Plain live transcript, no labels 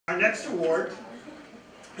Our next award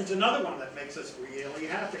is another one that makes us really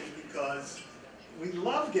happy because we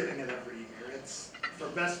love giving it every year. It's for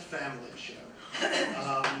Best Family Show.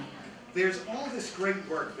 There's all this great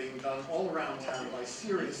work being done all around town by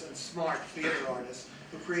serious and smart theater artists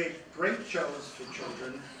who create great shows for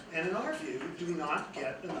children and, in our view, do not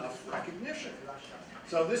get enough recognition.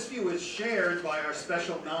 So this view is shared by our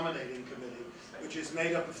special nominating committee, which is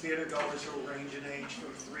made up of theater goers who range in age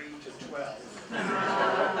from 3 to 12.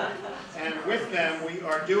 And with them, we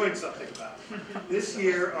are doing something about it. This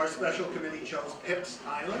year, our special committee chose Pip's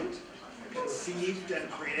Island, conceived and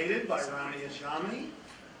created by Rania, Ajami,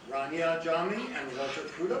 and Walter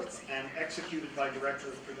Krudop, and executed by Director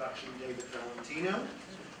of Production David Valentino.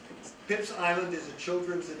 Pip's Island is a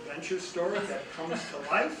children's adventure story that comes to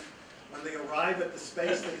life when they arrive at the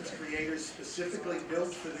space that its creators specifically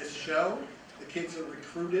built for this show. The kids are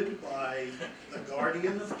recruited by the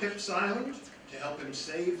guardian of Pip's Island to help him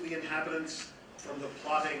save the inhabitants from the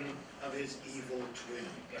plotting of his evil twin,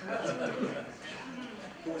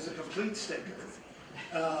 who is a complete stinker,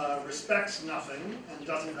 respects nothing, and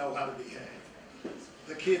doesn't know how to behave.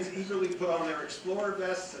 The kids eagerly put on their explorer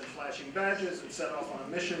vests and flashing badges and set off on a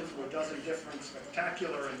mission through a dozen different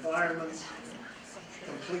spectacular environments,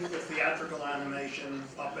 complete with theatrical animation,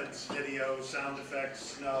 puppets, video, sound effects,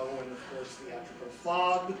 snow, and of course theatrical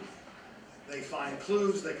fog. They find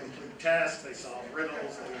clues, they complete tasks, they solve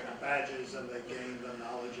riddles, they earn badges, and they gain the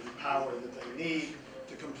knowledge and power that they need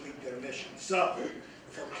to complete their mission. So,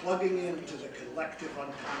 for plugging into the collective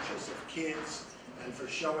unconscious of kids, and for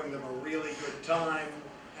showing them a really good time,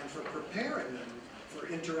 and for preparing them for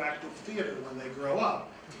interactive theater when they grow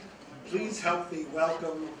up, please help me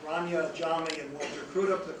welcome Rania, Ajami, and Walter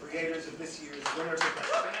Krudop, the creators of this year's winner for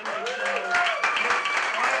Best Family Show.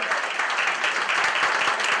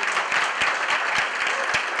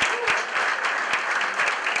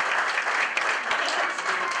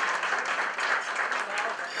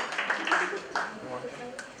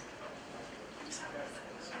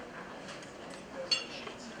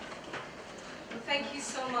 Thank you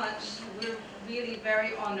so much. We're really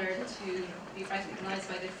very honored to be recognized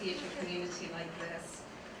by the theater community like this.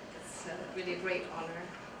 It's really a great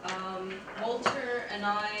honor. Walter and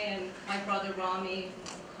I and my brother Rami,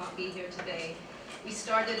 who can't be here today, we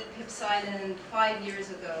started Pip's Island 5 years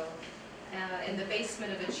ago in the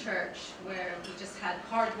basement of a church where we just had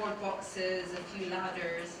cardboard boxes, a few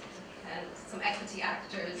ladders, and some equity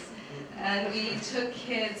actors. And we took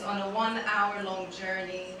kids on a 1 hour-long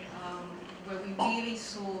journey where we really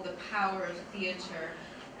saw the power of theater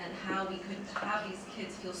and how we could have these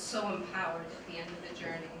kids feel so empowered at the end of the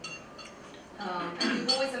journey. And we've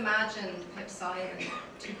always imagined Pip's Island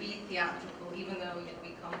to be theatrical, even though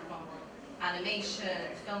we come from animation,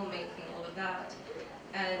 filmmaking, all of that.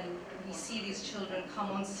 And we see these children come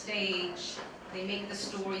on stage, they make the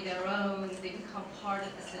story their own, they become part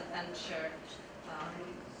of this adventure.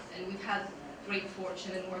 And we've had great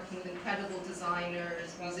fortune in working with incredible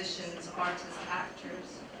designers, musicians, artists,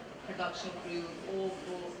 actors, production crew, all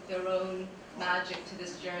brought their own magic to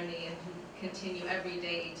this journey and who continue every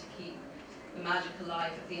day to keep the magic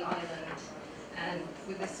alive at the island. And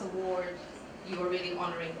with this award, you are really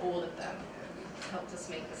honoring all of them who helped us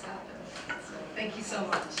make this happen. So thank you so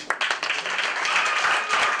much.